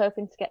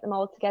hoping to get them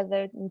all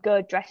together and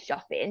go dress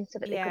shopping so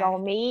that they could all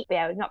meet. But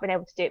yeah, we've not been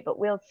able to do it, but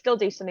we'll still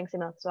do something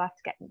similar. So we'll have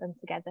to get them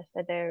together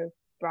for their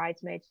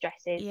bridesmaids'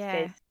 dresses.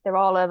 Yeah, they're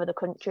all over the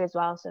country as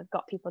well. So I've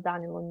got people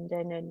down in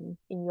London and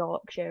in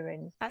Yorkshire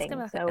and that's things.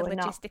 That's going to be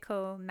like a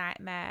logistical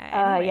nightmare.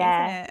 Oh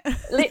yeah,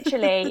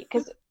 literally.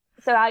 Because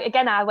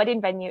our wedding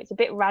venue, it's a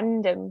bit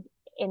random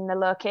in the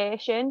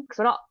location because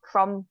we're not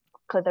from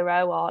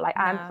Clitheroe or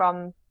I'm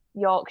from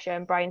Yorkshire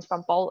and Brian's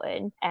from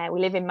Bolton. We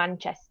live in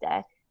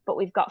Manchester, but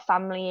we've got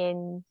family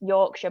in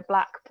Yorkshire,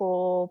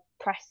 Blackpool,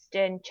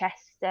 Preston,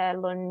 Chester,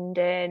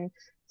 London.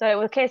 So it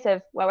was a case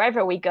of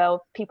wherever we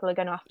go, people are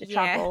going to have to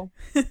travel.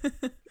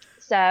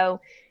 So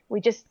we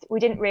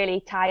didn't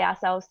really tie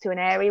ourselves to an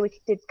area. We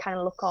did kind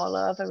of look all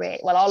over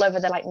it. Well, all over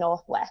the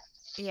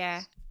northwest.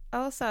 Yeah.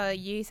 Also,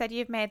 you said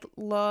you've made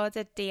loads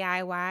of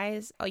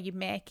DIYs, or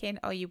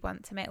you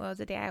want to make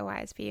loads of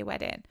DIYs for your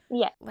wedding.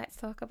 Yeah. Let's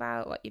talk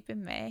about what you've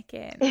been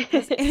making.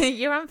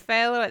 You're on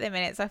furlough at the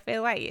minute, so I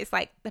feel like it's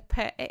like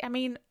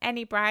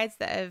any brides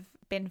that have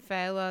been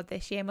furloughed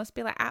this year must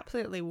be like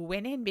absolutely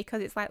winning,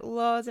 because it's like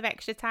loads of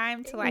extra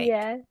time to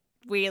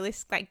really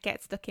like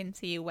get stuck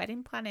into your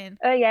wedding planning.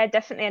 Oh yeah,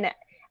 definitely. And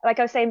like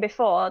I was saying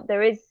before,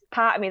 there is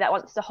part of me that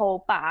wants to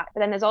hold back, but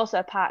then there's also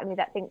a part of me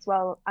that thinks,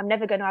 well, I'm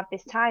never going to have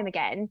this time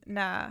again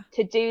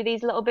to do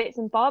these little bits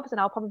and bobs,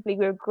 and I'll probably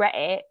regret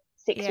it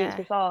 6 weeks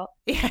before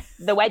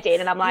the wedding,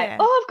 and I'm like,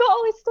 oh, I've got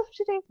all this stuff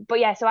to do. But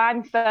yeah, so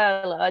I'm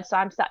furloughed, so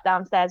I'm sat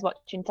downstairs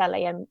watching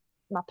telly, and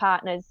my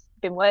partner's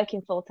been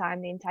working full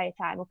time the entire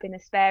time up in the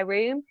spare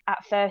room.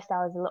 At first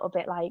I was a little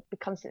bit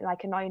constantly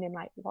annoying him,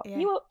 what are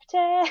you up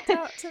to?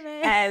 Talk to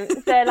me.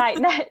 So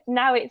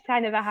now it's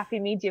kind of a happy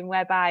medium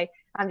whereby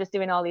I'm just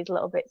doing all these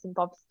little bits and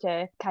bobs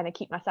to kind of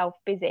keep myself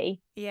busy.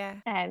 Yeah.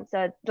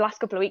 So the last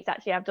couple of weeks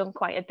actually I've done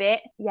quite a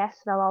bit. Yes,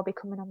 they'll all be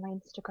coming on my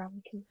Instagram.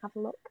 You can have a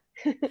look.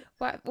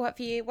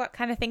 What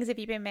kind of things have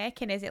you been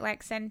making? Is it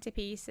like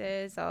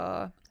centerpieces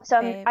or? So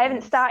I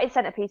haven't started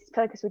centerpieces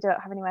because we don't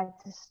have anywhere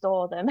to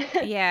store them.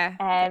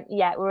 Yeah.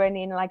 We're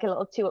only in like a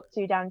little 2 up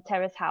 2 down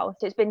terrace house.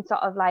 So it's been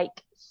sort of like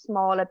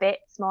smaller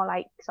bits, more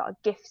like sort of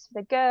gifts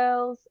for the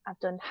girls. I've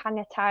done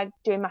hanger tag,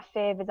 doing my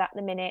favours at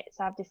the minute.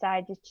 So I've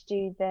decided to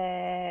do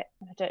I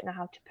don't know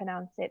how to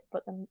pronounce it,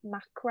 but the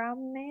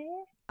macrame.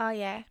 Oh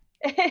yeah.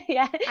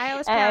 Yeah. I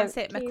always pronounce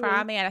it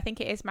macrame, and I think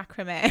it is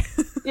macrame.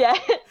 Yeah.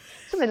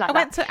 Something like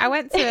that. I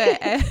went to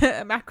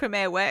a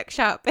macrame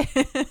workshop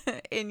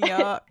in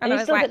York, and I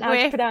was like, we're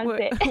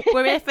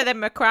here for the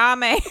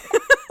macrame.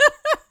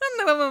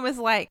 And the woman was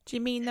like, do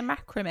you mean the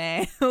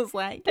macrame? I was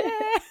like,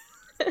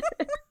 yeah.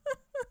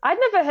 I'd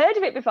never heard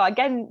of it before.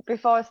 Again,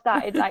 before I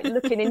started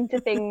looking into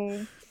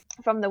things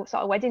from the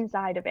sort of wedding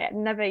side of it, I'd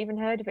never even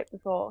heard of it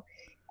before.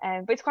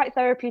 But it's quite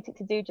therapeutic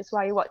to do just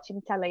while you're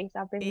watching telly.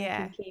 So I've been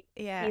making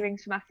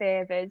earrings for my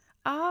favours.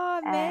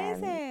 Oh,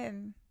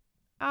 amazing.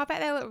 I bet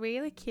they look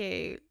really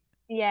cute.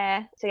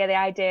 Yeah. So the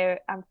idea,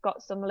 I've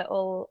got some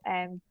little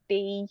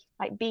bee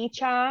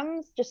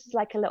charms, just as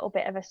like a little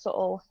bit of a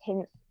subtle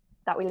hint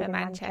that we live in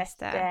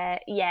Manchester.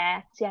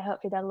 Yeah. So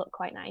hopefully they'll look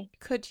quite nice.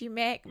 Could you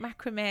make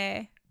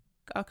macrame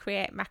or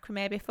create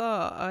macrame before,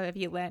 or have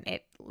you learnt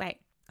it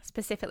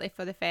specifically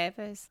for the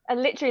favours? I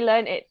literally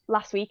learned it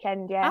last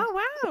weekend. Yeah.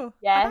 Oh wow!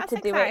 Yeah, that's to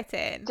do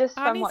exciting. it just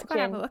I from need to go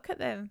and have a watching. look at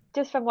them.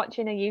 Just from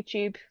watching a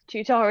YouTube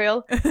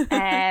tutorial,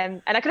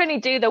 and I could only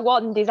do the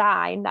one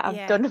design that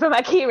I've done for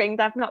my key rings.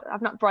 I've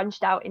not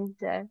branched out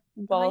into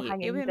wall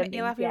hangings.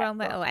 You'll have your own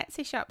little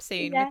Etsy shop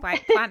soon with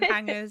like plant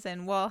hangers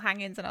and wall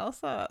hangings and all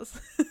sorts.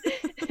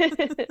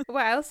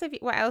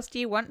 What else do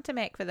you want to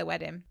make for the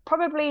wedding?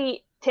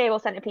 Probably table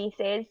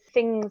centerpieces,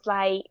 things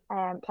like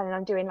planning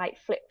on doing like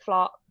flip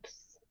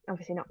flops.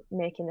 Obviously not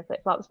making the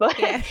flip flops, but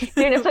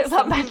doing a flip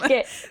flop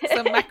basket.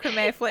 Some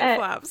macrame flip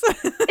flops.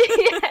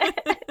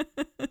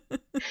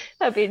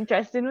 That'd be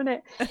interesting,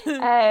 wouldn't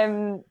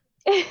it?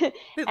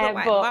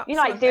 But you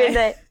know, like doing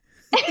the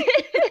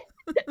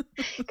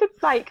could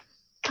like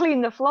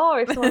clean the floor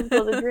if someone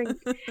spills a drink.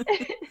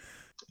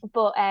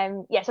 But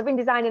so I've been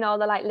designing all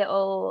the like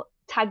little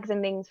tags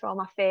and things for all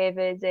my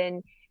favours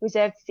and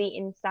reserved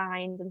seating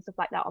signs and stuff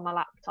like that on my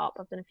laptop.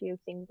 I've done a few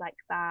things like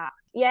that.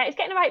 Yeah, it's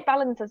getting the right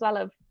balance as well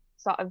of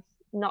sort of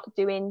not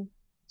doing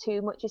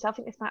too much yourself. I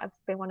think this might have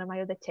been one of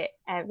my other tips.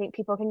 I think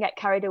people can get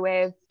carried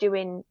away with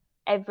doing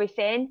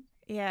everything,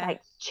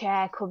 like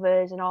chair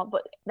covers and all,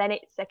 but then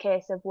it's a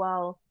case of,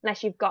 well,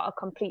 unless you've got a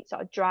complete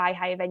sort of dry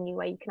hire venue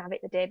where you can have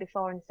it the day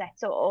before and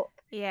set up,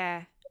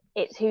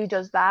 it's who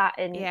does that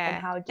and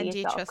how do you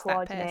sort of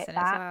coordinate that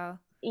as well?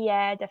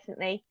 Yeah,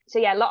 definitely. So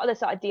yeah, a lot of the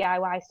sort of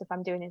DIY stuff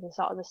I'm doing is the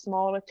sort of the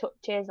smaller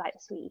touches, like the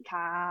sweetie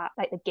cart,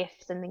 like the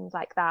gifts and things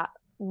like that,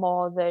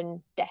 more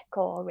than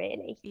decor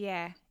really.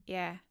 Yeah.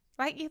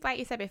 Like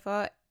you said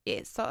before,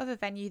 it's sort of a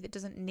venue that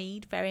doesn't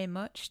need very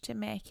much to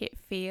make it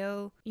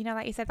feel, you know,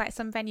 like you said, like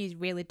some venues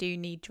really do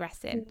need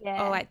dressing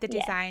or like the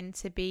design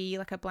to be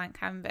like a blank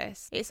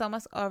canvas. It's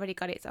almost already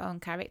got its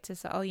own character,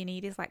 so all you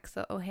need is like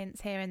subtle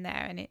hints here and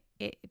there and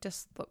it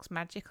just looks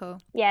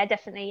magical. Yeah,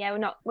 definitely. Yeah,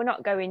 we're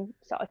not going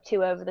sort of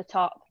too over the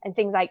top, and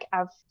things like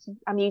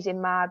I'm using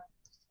my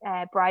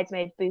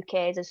bridesmaid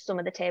bouquets as some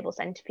of the table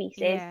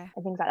centerpieces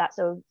and things like that,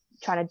 so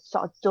trying to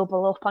sort of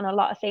double up on a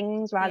lot of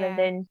things rather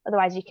than,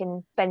 otherwise you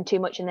can spend too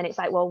much and then it's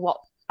like, well, what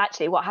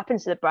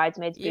happens to the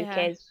bridesmaids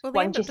bouquets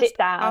once you sit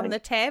down on the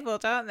table,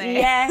 don't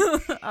they?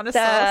 On a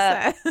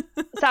saucer.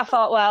 So I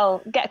thought,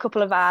 well, get a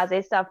couple of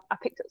vases. So I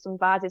picked up some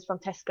vases from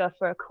Tesco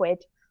for £1.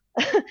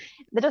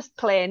 They're just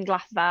plain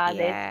glass vases,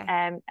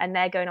 and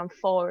they're going on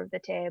 4 of the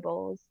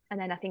tables. And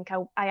then I think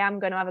I am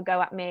going to have a go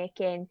at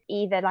making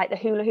either like the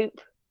hula hoop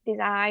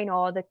design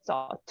or the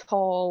sort of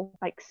tall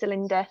like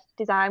cylinder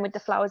design with the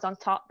flowers on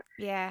top.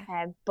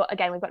 But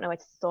again, we've got nowhere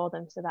to store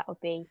them, so that would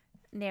be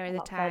nearer the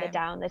time, further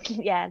down the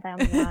down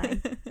the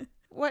line.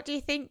 What do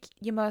you think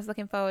you're most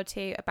looking forward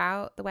to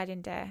about the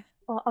wedding day?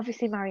 Well,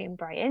 obviously marrying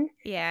Brian.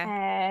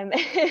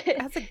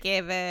 That's a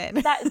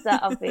given. That's the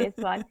obvious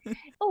one.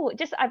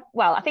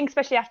 I think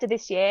especially after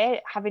this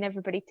year, having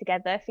everybody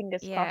together,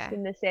 fingers crossed,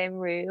 in the same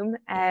room,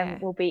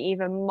 will be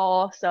even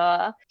more sort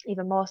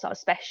of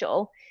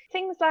special.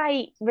 Things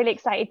like really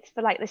excited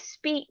for like the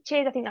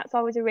speeches. I think that's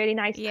always a really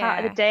nice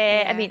part of the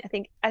day. I mean, I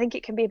think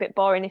it can be a bit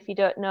boring if you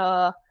don't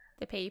know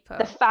the people,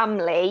 the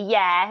family.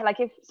 Like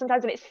if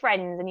sometimes when it's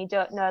friends and you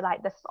don't know like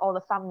all the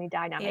family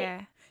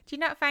dynamic. Do you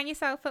not find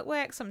yourself at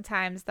work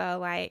sometimes though,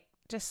 like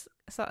just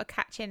sort of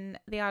catching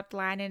the odd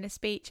line in a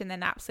speech and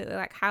then absolutely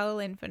like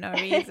howling for no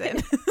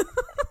reason?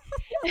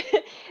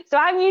 So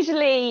I'm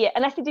usually,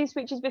 unless I do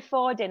speeches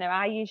before dinner,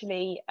 I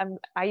usually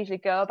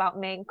go about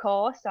main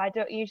course. So I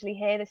don't usually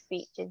hear the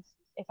speeches,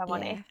 if I'm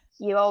honest.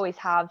 You always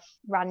have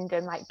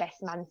random like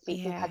best man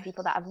speeches. You've had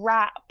people that have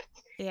rapped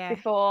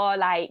before,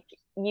 like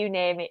you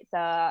name it.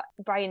 So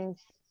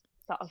Brian's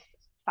sort of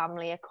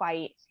family are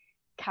quite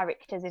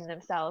characters in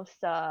themselves.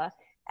 So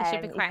it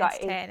should be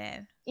quite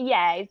entertaining.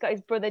 He's got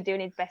his brother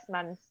doing his best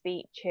man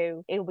speech,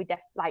 who he'll be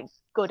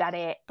good at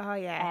it.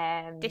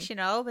 Dishing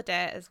all the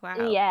dirt as well.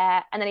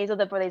 And then his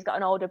other brother, he's got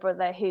an older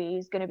brother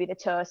who's going to be the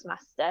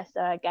toastmaster.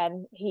 So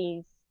again,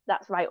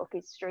 that's right up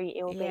his street.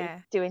 He'll be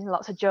doing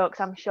lots of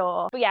jokes, I'm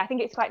sure. But I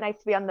think it's quite nice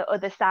to be on the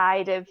other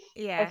side of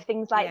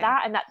things like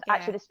that, and that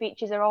actually the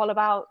speeches are all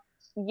about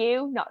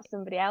you, not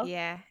somebody else.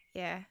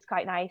 It's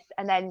quite nice.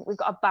 And then we've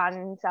got a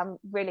band, so I'm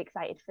really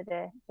excited for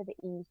the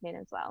evening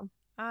as well.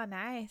 Oh,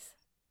 nice.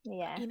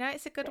 Yeah. You know,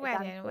 it's a good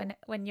wedding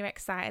when you're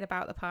excited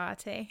about the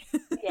party.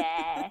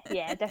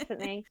 Yeah,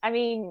 definitely. I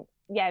mean,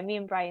 me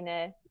and Brian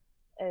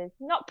are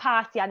not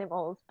party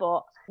animals,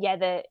 but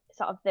the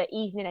sort of the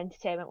evening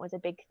entertainment was a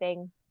big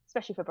thing,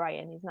 especially for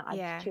Brian. He's not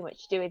had too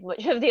much to do with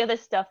much of the other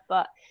stuff,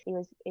 but he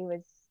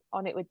was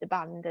on it with the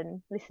band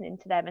and listening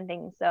to them and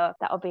things, so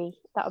that'll be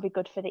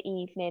good for the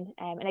evening.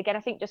 And again,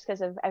 I think just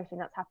because of everything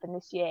that's happened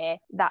this year,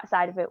 that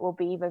side of it will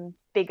be even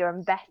bigger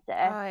and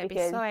better. It'd be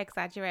so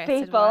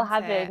exaggerated. People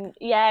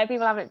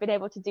haven't been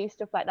able to do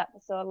stuff like that for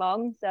so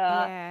long,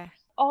 so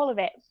all of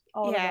it.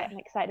 I'm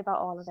excited about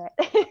all of it.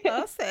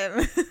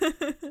 Awesome.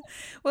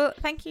 Well,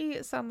 thank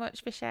you so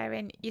much for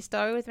sharing your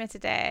story with me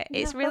today.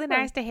 It's really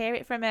nice to hear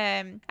it from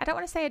I don't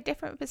want to say a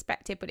different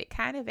perspective, but it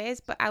kind of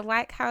is. But I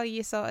like how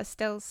you're sort of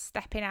still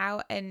stepping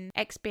out and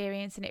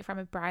experiencing it from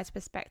a bride's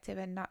perspective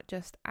and not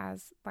just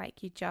as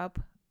like your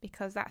job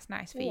because that's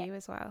nice for you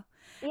as well.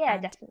 Yeah,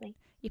 And definitely.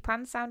 your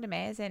plans sound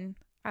amazing.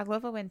 I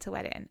love a winter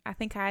wedding. I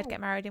think I'd get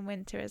married in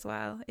winter as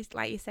well. It's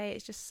like you say,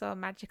 it's just so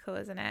magical,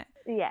 isn't it?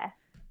 Yeah.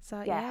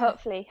 So Yeah,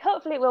 hopefully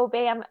it will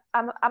be. I'm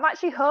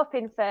actually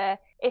hoping for,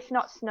 if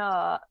not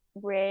snow,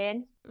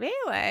 rain.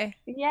 Really?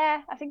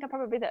 Yeah, I think I'm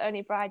probably the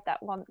only bride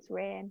that wants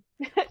rain.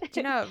 Do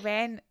you know,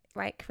 rain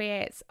like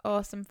creates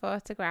awesome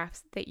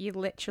photographs that you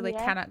literally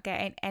cannot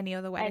get in any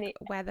other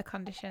weather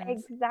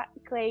conditions.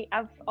 Exactly.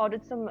 I've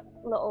ordered some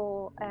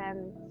little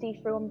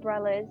see-through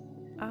umbrellas.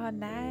 Oh,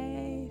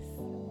 nice.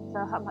 So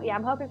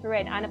I'm hoping for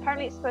rain, and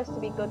apparently it's supposed to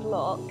be good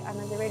luck, and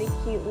there's a really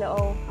cute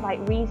little like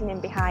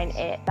reasoning behind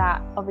it,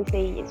 that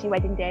obviously it's your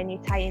wedding day and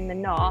you're tying the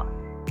knot,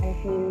 and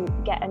if you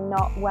get a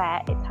knot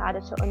wet, it's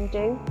harder to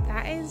undo.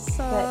 That is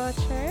so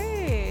true.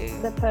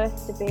 It's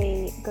supposed to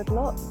be good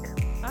luck.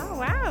 Oh,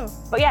 wow.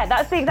 But yeah,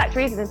 that's the exact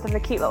reason. It's a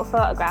cute little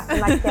photograph. And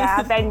like I say,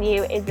 our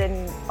venue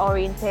isn't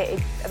orientated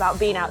about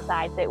being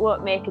outside, so it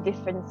won't make a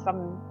difference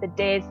from the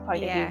day's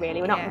point of view, really.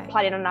 We're not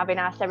planning on having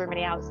our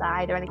ceremony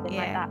outside or anything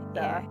like that.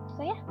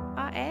 So yeah.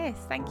 Oh, Ace,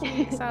 thank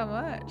you so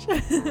much.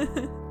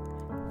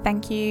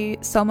 Thank you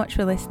so much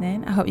for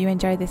listening. I hope you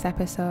enjoyed this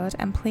episode.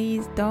 And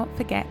please don't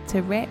forget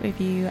to rate,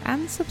 review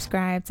and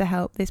subscribe to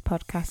help this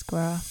podcast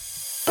grow.